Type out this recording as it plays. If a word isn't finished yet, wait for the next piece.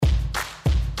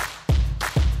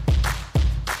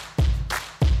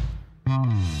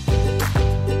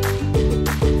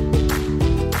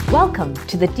Welcome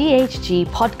to the DHG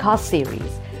podcast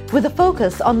series with a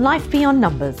focus on life beyond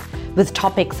numbers with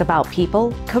topics about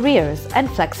people, careers, and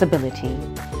flexibility.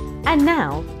 And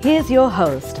now, here's your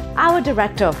host, our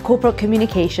Director of Corporate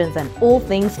Communications and All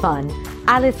Things Fun,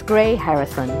 Alice Gray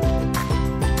Harrison.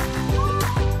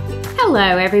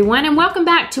 Hello, everyone, and welcome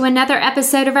back to another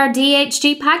episode of our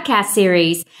DHG podcast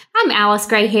series. I'm Alice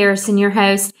Gray Harrison, your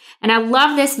host, and I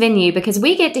love this venue because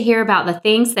we get to hear about the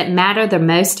things that matter the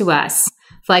most to us: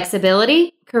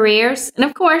 flexibility, careers, and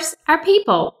of course, our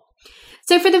people.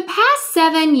 So for the past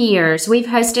 7 years, we've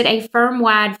hosted a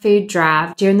firm-wide food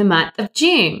drive during the month of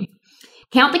June.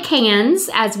 Count the Cans,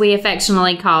 as we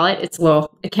affectionately call it. It's a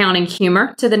little accounting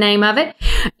humor to the name of it.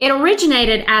 It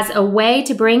originated as a way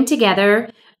to bring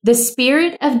together the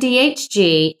spirit of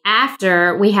DHG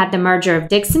after we had the merger of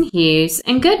Dixon Hughes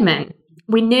and Goodman.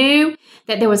 We knew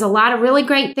that there was a lot of really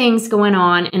great things going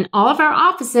on in all of our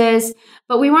offices,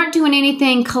 but we weren't doing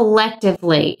anything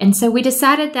collectively. And so we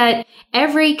decided that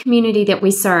every community that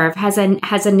we serve has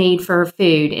a need for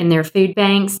food in their food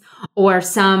banks or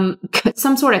some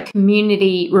sort of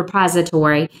community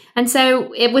repository. And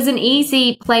so it was an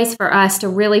easy place for us to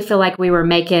really feel like we were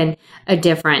making a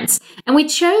difference. And we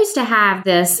chose to have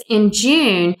this in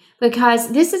June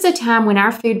because this is a time when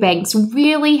our food banks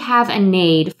really have a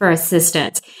need for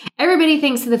assistance. Everybody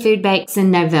thinks of the food banks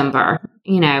in November.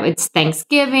 You know, it's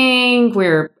Thanksgiving.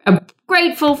 We're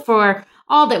grateful for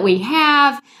all that we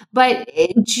have. But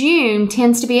June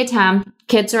tends to be a time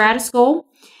kids are out of school.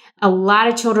 A lot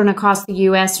of children across the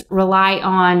U.S. rely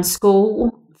on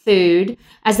school food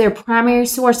as their primary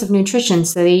source of nutrition.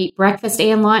 So they eat breakfast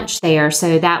and lunch there.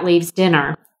 So that leaves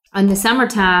dinner. In the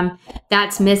summertime,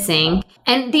 that's missing.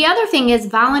 And the other thing is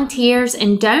volunteers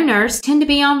and donors tend to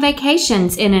be on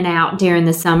vacations in and out during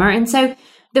the summer. And so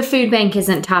the food bank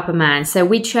isn't top of mind. So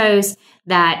we chose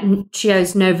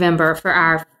November for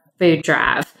our food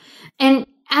drive. And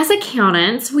as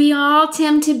accountants, we all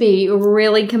tend to be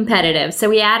really competitive. So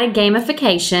we added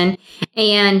gamification,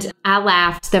 and I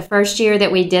laughed. The first year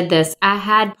that we did this, I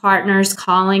had partners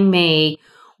calling me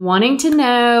wanting to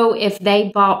know if they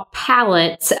bought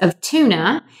pallets of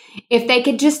tuna, if they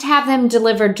could just have them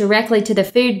delivered directly to the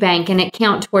food bank and it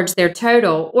count towards their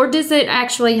total, or does it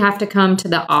actually have to come to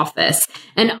the office?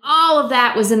 And all of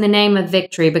that was in the name of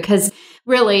victory, because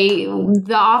really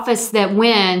the office that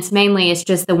wins mainly is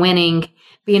just the winning,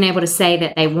 being able to say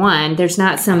that they won. There's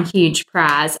not some huge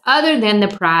prize other than the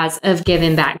prize of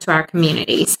giving back to our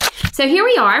communities. So here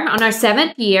we are on our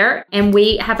 7th year, and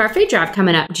we have our food drive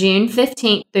coming up June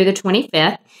 15th through the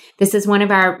 25th. This is one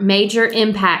of our major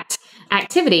impact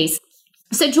activities.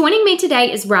 So joining me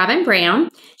today is Robin Brown.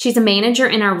 She's a manager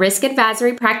in our risk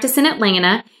advisory practice in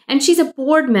Atlanta, and she's a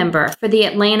board member for the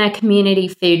Atlanta Community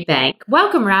Food Bank.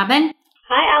 Welcome, Robin.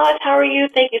 Hi, Alice. How are you?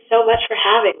 Thank you so much for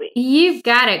having me. You've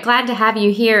got it. Glad to have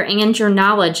you here and your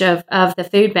knowledge of the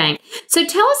food bank. So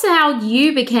tell us how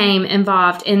you became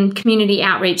involved in community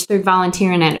outreach through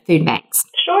volunteering at food banks.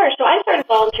 Sure. So I started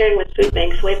volunteering with food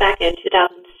banks way back in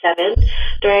 2007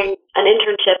 during an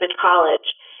internship in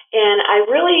college. And I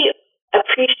really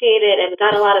appreciated and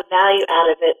got a lot of value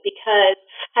out of it because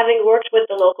having worked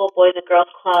with the local Boys and Girls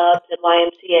Clubs and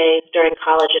YMCAs during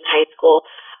college and high school,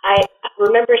 I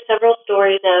remember several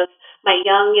stories of my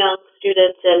young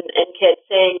students and kids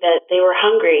saying that they were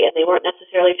hungry and they weren't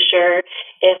necessarily sure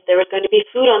if there was going to be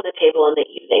food on the table in the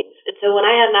evenings. And so when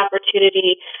I had an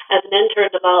opportunity as an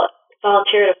intern to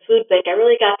volunteer at a food bank, I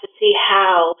really got to see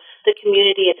how the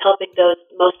community is helping those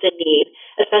most in need,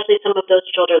 especially some of those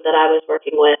children that I was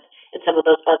working with and some of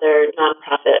those other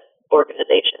nonprofit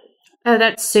organizations. Oh,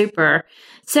 that's super.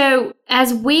 So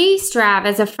as we strive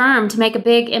as a firm to make a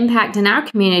big impact in our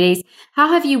communities,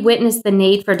 how have you witnessed the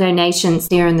need for donations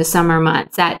during the summer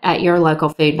months at your local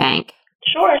food bank?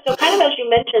 Sure. So kind of as you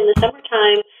mentioned, the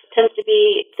summertime tends to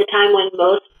be the time when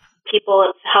most people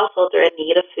and households are in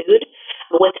need of food.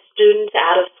 With students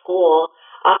out of school,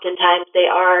 oftentimes they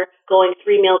are going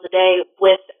 3 meals a day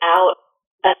without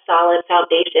a solid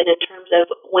foundation in terms of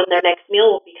when their next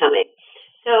meal will be coming.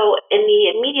 So in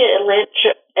the immediate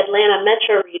Atlanta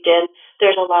metro region,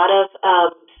 there's a lot of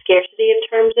scarcity in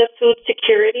terms of food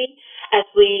security as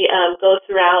we go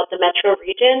throughout the metro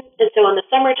region. And so in the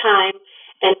summertime,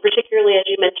 and particularly as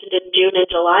you mentioned in June and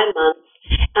July months,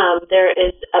 there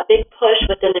is a big push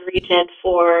within the region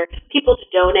for people to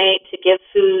donate, to give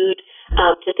food,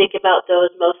 to think about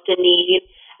those most in need.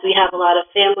 We have a lot of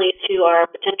families who are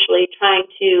potentially trying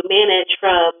to manage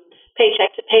from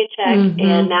paycheck to paycheck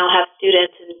and now have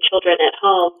students and children at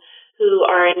home who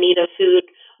are in need of food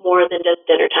more than just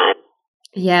dinner time.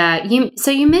 Yeah.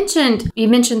 You mentioned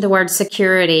the word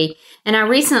security, And I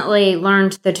recently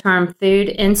learned the term food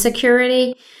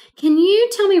insecurity. Can you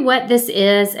tell me what this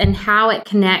is and how it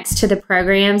connects to the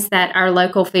programs that our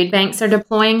local food banks are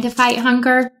deploying to fight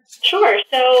hunger? Sure.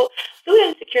 So food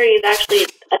insecurity is actually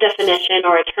a definition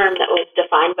or a term that was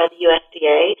defined by the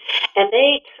USDA, and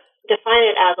they define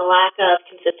it as a lack of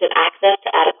consistent access to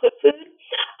adequate food.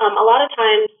 A lot of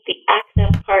times the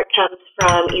access part comes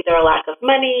from either a lack of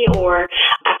money or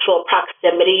actual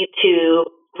proximity to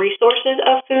resources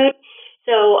of food.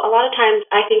 So a lot of times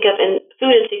I think of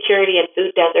food insecurity and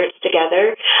food deserts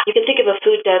together. You can think of a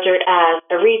food desert as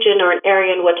a region or an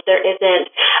area in which there isn't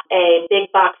a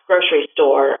big box grocery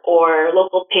store or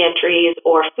local pantries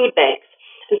or food banks.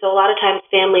 And so a lot of times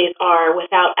families are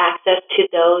without access to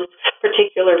those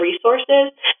particular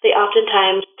resources. They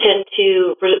oftentimes tend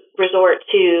to resort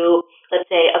to, let's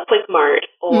say, a Quick Mart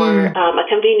or a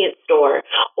convenience store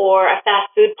or a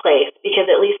fast food place, because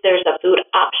at least there's a food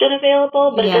option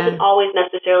available, but it doesn't always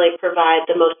necessarily provide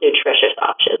the most nutritious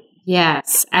option.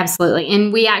 Yes, absolutely.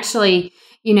 And we actually,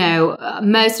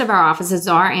 most of our offices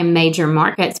are in major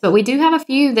markets, but we do have a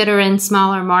few that are in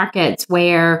smaller markets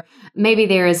where maybe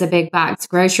there is a big box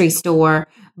grocery store,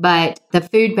 but the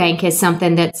food bank is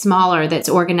something that's smaller, that's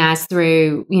organized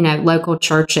through, local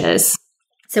churches.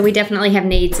 So we definitely have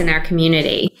needs in our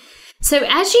community. So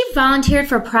as you volunteered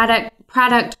for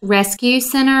Product Rescue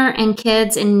Center and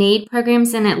Kids in Need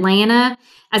programs in Atlanta,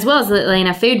 as well as the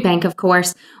Atlanta Food Bank, of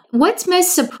course, what's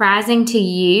most surprising to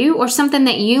you or something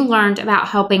that you learned about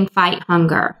helping fight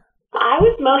hunger? I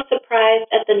was most surprised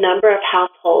at the number of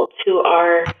households who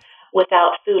are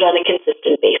without food on a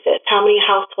consistent basis. How many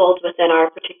households within our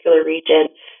particular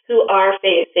region who are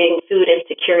facing food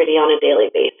insecurity on a daily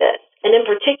basis. And in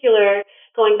particular,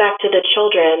 going back to the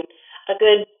children, a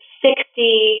good 65%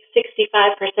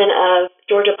 of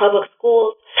Georgia public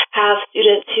schools have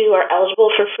students who are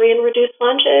eligible for free and reduced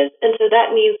lunches. And so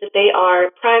that means that they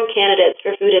are prime candidates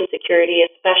for food insecurity,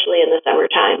 especially in the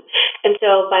summertime. And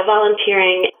so by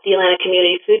volunteering at the Atlanta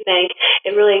Community Food Bank,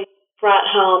 it really brought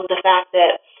home the fact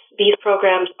that these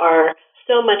programs are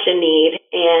so much in need,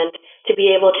 and to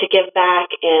be able to give back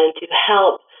and to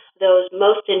help those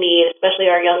most in need, especially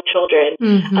our young children,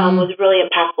 was really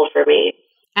impactful for me.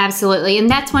 Absolutely. And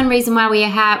that's one reason why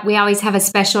we always have a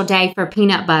special day for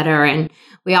peanut butter, and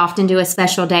we often do a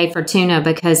special day for tuna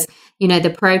because,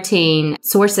 the protein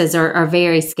sources are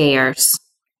very scarce.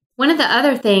 One of the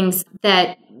other things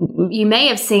that you may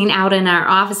have seen out in our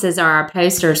offices are our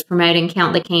posters promoting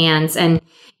Count the Cans. And,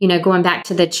 going back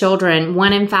to the children,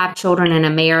 1 in 5 children in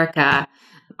America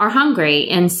are hungry.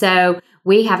 And so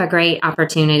we have a great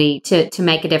opportunity to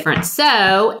make a difference.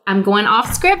 So I'm going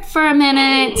off script for a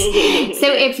minute.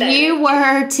 So if you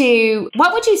were to,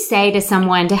 what would you say to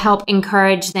someone to help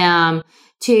encourage them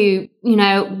to,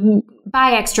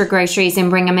 buy extra groceries and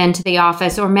bring them into the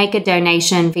office or make a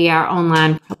donation via our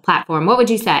online platform? What would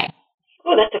you say?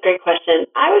 Oh, that's a great question.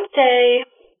 I would say...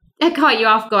 I caught you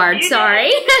off guard.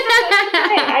 Sorry.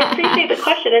 I appreciate the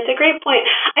question. It's a great point.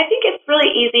 I think it's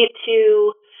really easy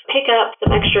to pick up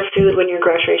some extra food when you're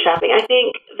grocery shopping. I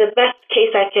think the best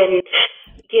case I can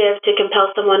give to compel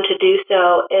someone to do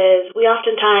so is we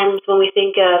oftentimes, when we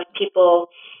think of people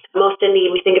most in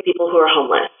need, we think of people who are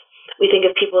homeless. We think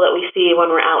of people that we see when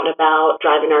we're out and about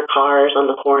driving our cars on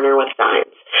the corner with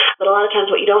signs. But a lot of times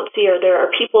what you don't see are there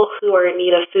are people who are in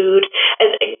need of food.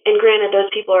 And granted, those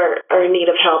people are in need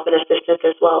of help and assistance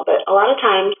as well. But a lot of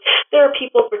times there are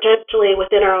people potentially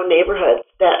within our own neighborhoods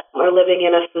that are living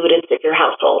in a food insecure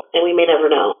household. And we may never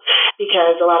know,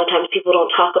 because a lot of times people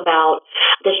don't talk about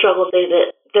the struggles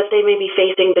that they may be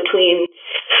facing between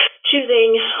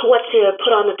choosing what to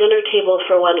put on the dinner table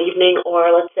for one evening,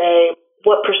 or let's say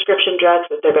what prescription drugs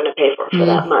that they're going to pay for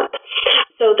that month.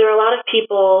 So there are a lot of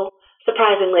people,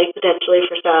 surprisingly, potentially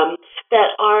for some,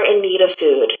 that are in need of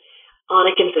food on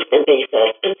a consistent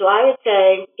basis. And so I would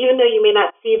say, even though you may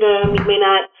not see them, you may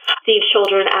not see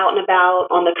children out and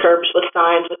about on the curbs with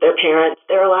signs with their parents,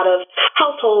 there are a lot of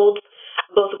households,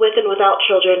 both with and without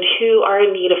children, who are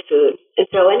in need of food. And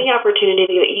so any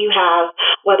opportunity that you have,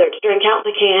 whether it's during Count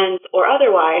the Cans or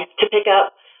otherwise, to pick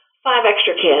up 5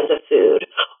 extra cans of food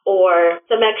or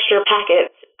some extra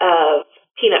packets of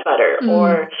peanut butter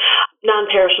or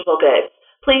non-perishable goods,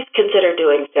 please consider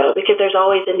doing so, because there's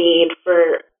always a need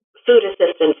for food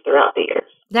assistance throughout the year.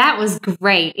 That was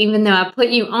great. Even though I put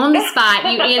you on the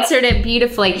spot, you answered it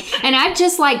beautifully. And I'd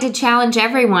just like to challenge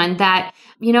everyone that,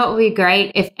 it would be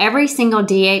great if every single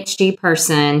DHG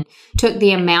person took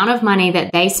the amount of money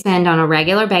that they spend on a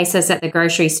regular basis at the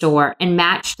grocery store and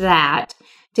matched that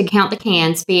to count the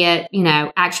cans, be it,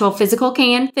 actual physical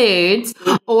canned foods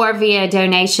or via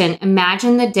donation,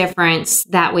 imagine the difference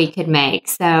that we could make.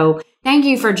 So thank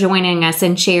you for joining us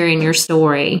and sharing your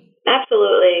story.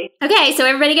 Absolutely. Okay, so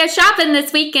everybody go shopping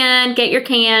this weekend. Get your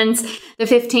cans. The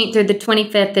 15th through the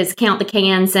 25th is Count the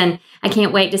Cans, and I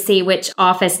can't wait to see which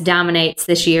office dominates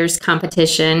this year's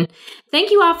competition.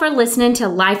 Thank you all for listening to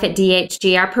Life at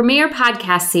DHG, our premier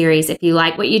podcast series. If you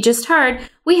like what you just heard,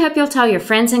 we hope you'll tell your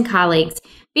friends and colleagues.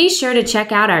 Be sure to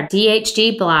check out our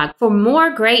DHG blog for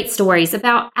more great stories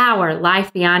about our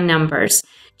life beyond numbers.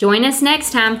 Join us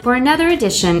next time for another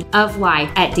edition of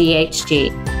Life at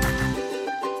DHG.